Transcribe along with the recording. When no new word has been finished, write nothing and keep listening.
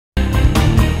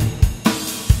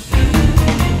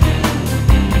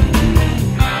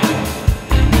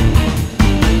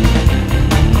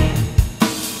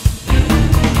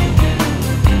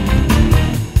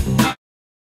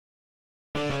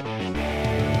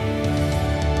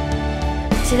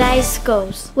today's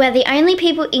schools, where the only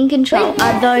people in control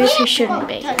are those who shouldn't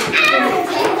be.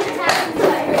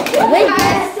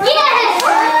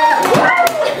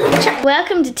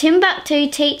 Welcome to Timbuktu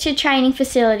Teacher Training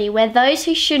Facility, where those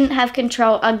who shouldn't have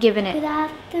control are given it. Good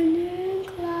afternoon,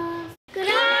 class. Good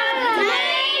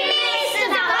afternoon, Mr.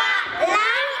 Butler.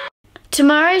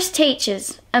 Tomorrow's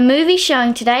Teachers, a movie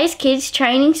showing today's kids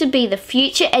training to be the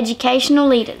future educational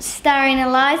leaders. Starring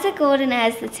Eliza Gordon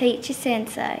as the teacher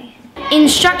sensei.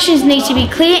 Instructions need to be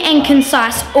clear and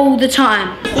concise all the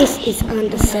time. This is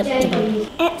unacceptable.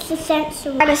 It's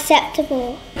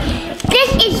unacceptable.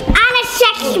 This is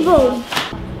unacceptable.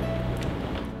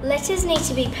 Letters need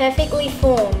to be perfectly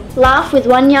formed. Laugh with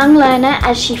one young learner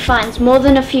as she finds more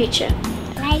than a future.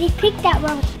 Lady, pick that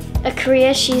one. A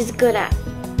career she's good at.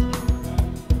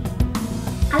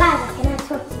 Eliza, can I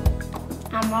talk to you?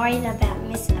 I'm worried about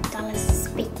Miss Abdullah's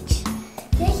speech.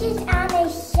 This is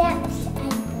unacceptable.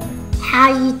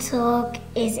 How you talk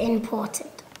is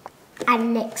important.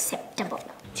 Unacceptable.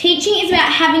 Teaching is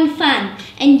about having fun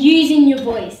and using your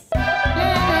voice.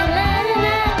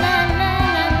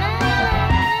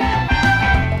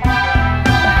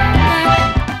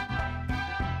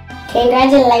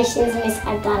 Congratulations, Miss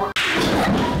Abdullah.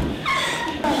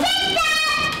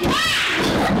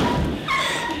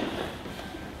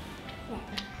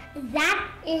 That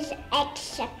is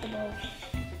acceptable.